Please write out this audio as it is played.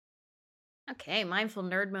Okay, mindful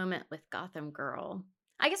nerd moment with Gotham Girl.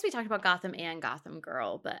 I guess we talked about Gotham and Gotham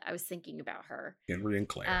Girl, but I was thinking about her. Henry and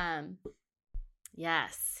Claire. Um,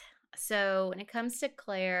 yes. So when it comes to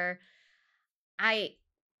Claire, I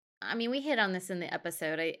I mean, we hit on this in the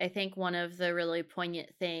episode. I think one of the really poignant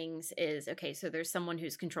things is okay, so there's someone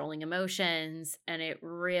who's controlling emotions, and it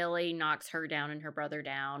really knocks her down and her brother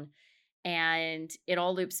down. And it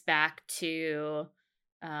all loops back to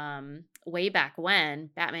way back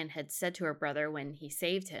when Batman had said to her brother when he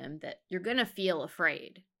saved him that you're going to feel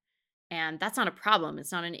afraid. And that's not a problem.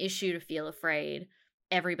 It's not an issue to feel afraid.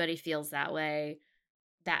 Everybody feels that way.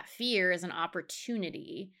 That fear is an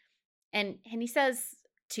opportunity. And he says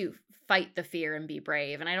to fight the fear and be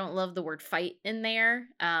brave. And I don't love the word fight in there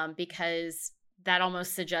because that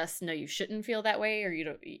almost suggests no, you shouldn't feel that way, or you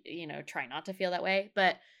don't, try not to feel that way.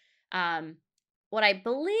 But um, what I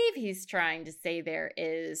believe he's trying to say there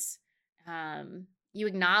is you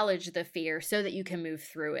acknowledge the fear so that you can move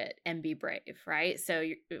through it and be brave, right? So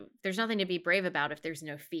there's nothing to be brave about if there's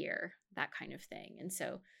no fear, that kind of thing. And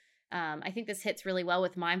so I think this hits really well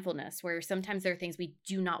with mindfulness, where sometimes there are things we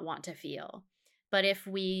do not want to feel, but if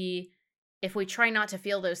we try not to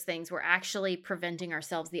feel those things, we're actually preventing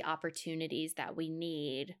ourselves the opportunities that we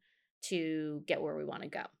need to get where we want to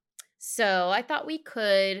go. So I thought we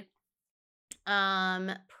could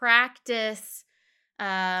practice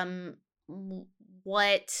um,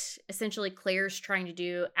 what essentially Claire's trying to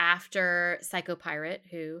do after Psycho Pirate,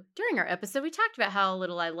 who during our episode, we talked about how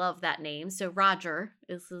little I love that name. So Roger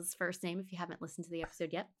is his first name if you haven't listened to the episode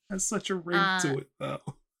yet. Has such a ring Uh, to it, though.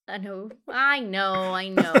 I know.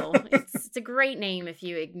 It's a great name if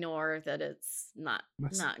you ignore that it's not My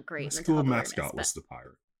great mental school health awareness, mascot but was the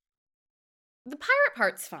pirate. the pirate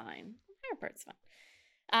part's fine. The pirate part's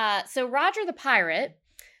fine. So Roger the pirate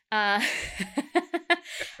uh,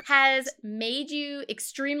 has made you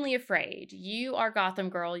extremely afraid. You are Gotham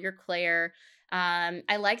Girl. You're Claire.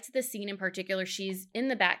 I liked the scene in particular. She's in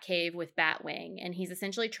the Batcave with Batwing, and he's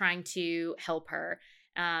essentially trying to help her.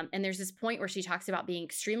 And there's this point where she talks about being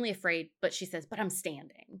extremely afraid, but she says, "But I'm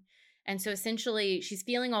standing." And so essentially, she's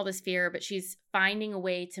feeling all this fear, but she's finding a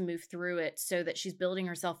way to move through it so that she's building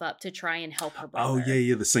herself up to try and help her Oh, yeah, brother.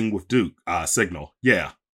 yeah, the scene with Duke. Signal.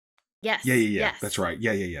 Yeah. Yeah, Yes, yeah, yeah. That's yes. right.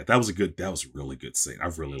 Yeah, yeah, yeah. That was a really good scene. I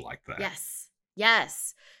really liked that. Yes.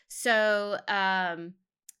 Yes. So,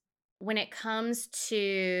 when it comes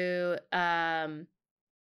to the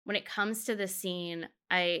scene,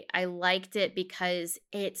 I liked it because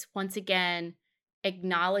it's once again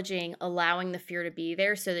acknowledging, allowing the fear to be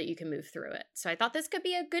there so that you can move through it. So I thought this could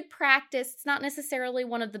be a good practice. It's not necessarily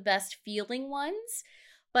one of the best feeling ones,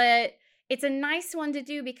 but it's a nice one to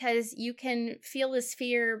do because you can feel this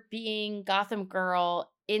fear being Gotham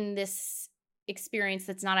Girl in this experience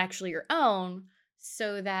that's not actually your own,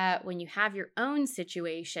 so that when you have your own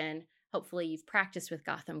situation, hopefully you've practiced with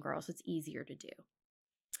Gotham Girl, so it's easier to do.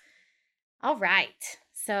 All right.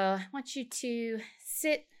 So I want you to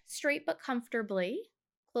sit straight but comfortably.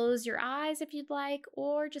 Close your eyes if you'd like,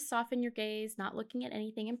 or just soften your gaze, not looking at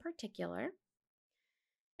anything in particular.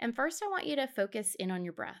 And first, I want you to focus in on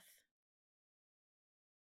your breath.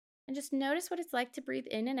 And just notice what it's like to breathe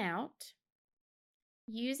in and out,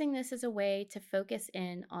 using this as a way to focus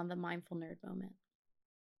in on the mindful nerd moment.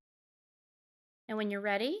 And when you're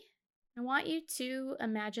ready, I want you to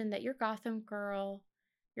imagine that you're Gotham Girl,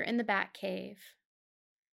 you're in the Batcave,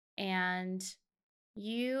 and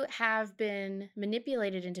you have been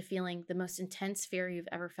manipulated into feeling the most intense fear you've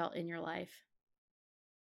ever felt in your life.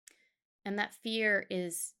 And that fear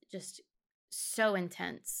is just so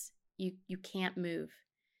intense. You can't move.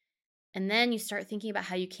 And then you start thinking about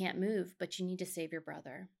how you can't move, but you need to save your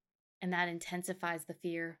brother. And that intensifies the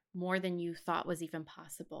fear more than you thought was even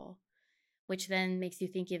possible, which then makes you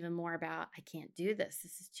think even more about, I can't do this.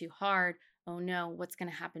 This is too hard. Oh no, what's going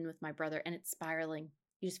to happen with my brother? And it's spiraling.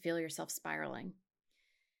 You just feel yourself spiraling.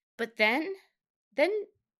 But then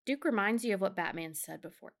Duke reminds you of what Batman said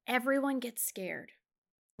before. Everyone gets scared.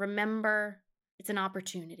 Remember, it's an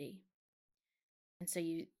opportunity. And so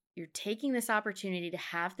you're taking this opportunity to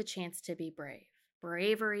have the chance to be brave.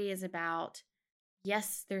 Bravery is about,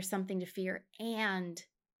 yes, there's something to fear, and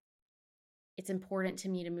it's important to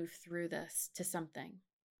me to move through this to something.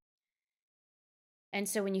 And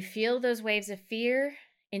so when you feel those waves of fear,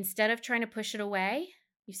 instead of trying to push it away,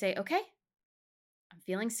 you say, okay, I'm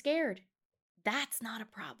feeling scared. That's not a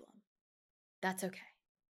problem. That's okay.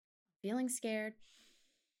 Feeling scared.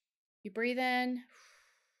 You breathe in,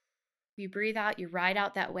 you breathe out, you ride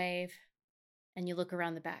out that wave, and you look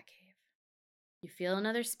around the Batcave. You feel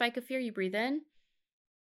another spike of fear, you breathe in,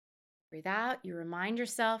 breathe out, you remind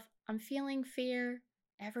yourself, I'm feeling fear,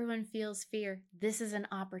 Everyone feels fear. This is an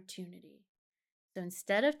opportunity. So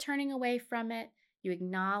instead of turning away from it, you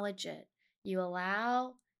acknowledge it. You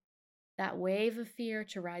allow that wave of fear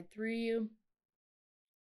to ride through you.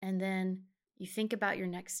 And then you think about your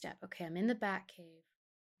next step. Okay, I'm in the bat cave.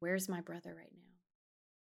 Where's my brother right now?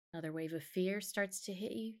 Another wave of fear starts to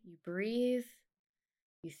hit you. You breathe.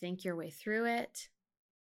 You think your way through it.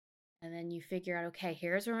 And then you figure out, okay,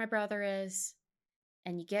 here's where my brother is.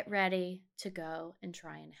 And you get ready to go and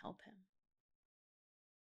try and help him.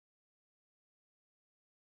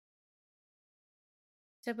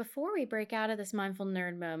 So before we break out of this mindful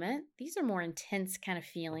nerd moment, these are more intense kind of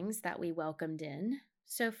feelings that we welcomed in.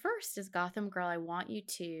 So first, as Gotham Girl, I want you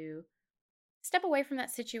to step away from that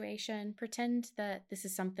situation. Pretend that this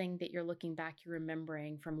is something that you're looking back, you're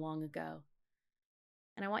remembering from long ago.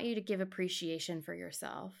 And I want you to give appreciation for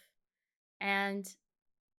yourself and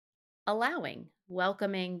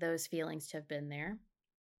welcoming those feelings to have been there,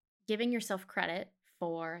 giving yourself credit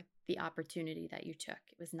for the opportunity that you took.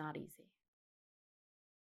 It was not easy.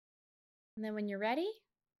 And then when you're ready,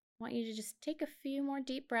 I want you to just take a few more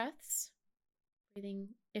deep breaths, breathing,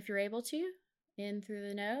 if you're able to, in through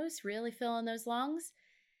the nose, really filling those lungs,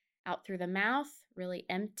 out through the mouth, really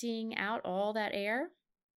emptying out all that air.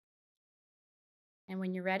 And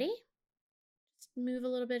when you're ready, just move a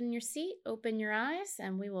little bit in your seat, open your eyes,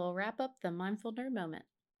 and we will wrap up the Mindful Nerd moment.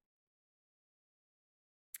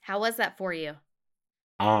 How was that for you?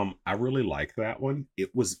 I really like that one.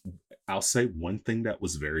 I'll say one thing that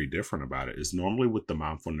was very different about it is normally with the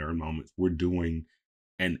mindful nerd moments, we're doing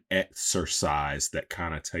an exercise that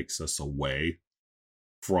kind of takes us away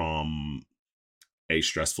from a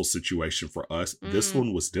stressful situation for us. This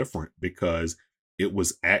one was different because it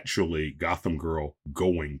was actually Gotham Girl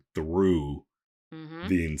going through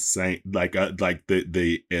the insane, like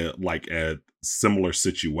a similar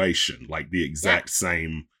situation, like the exact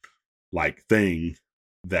same like thing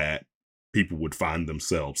that people would find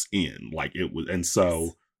themselves in. Like it was, and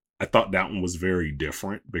so I thought that one was very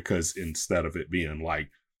different because instead of it being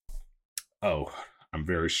like, oh, I'm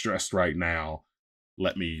very stressed right now,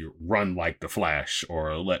 let me run like the Flash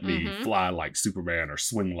or let me fly like Superman or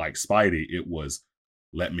swing like Spidey, it was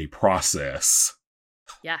let me process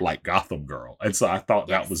like Gotham Girl. And so I thought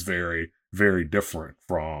that was very, very different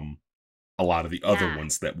from a lot of the other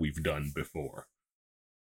ones that we've done before.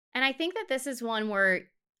 And I think that this is one where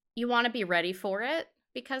you want to be ready for it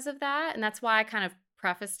because of that. And that's why I kind of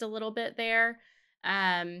prefaced a little bit there.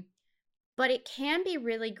 But it can be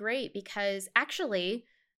really great because actually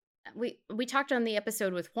we talked on the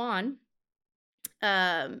episode with Juan,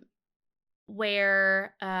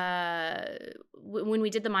 where when we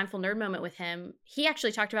did the mindful nerd moment with him, he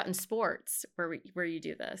actually talked about in sports where you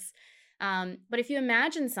do this. But if you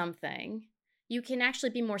imagine something, you can actually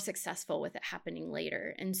be more successful with it happening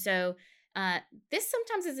later. And so this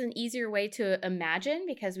sometimes is an easier way to imagine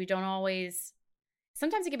because we don't always,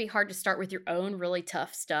 sometimes it can be hard to start with your own really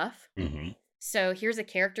tough stuff. So here's a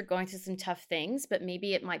character going through some tough things, but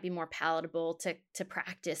maybe it might be more palatable to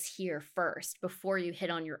practice here first before you hit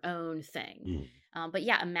on your own thing. But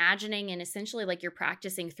yeah, imagining and essentially like you're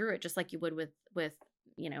practicing through it, just like you would with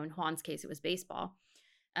in Juan's case, it was baseball.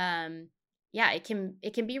 Yeah, it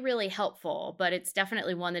can be really helpful, but it's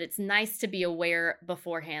definitely one that it's nice to be aware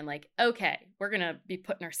beforehand. Like, okay, we're gonna be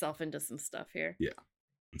putting ourselves into some stuff here. Yeah,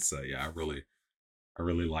 and so yeah, I really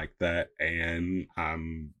like that, and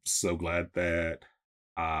I'm so glad that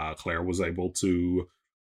Claire was able to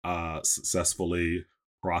successfully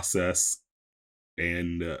process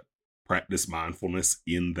and practice mindfulness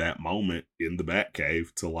in that moment in the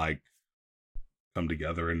Batcave to like come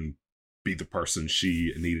together and be the person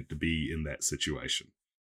she needed to be in that situation.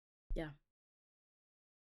 Yeah.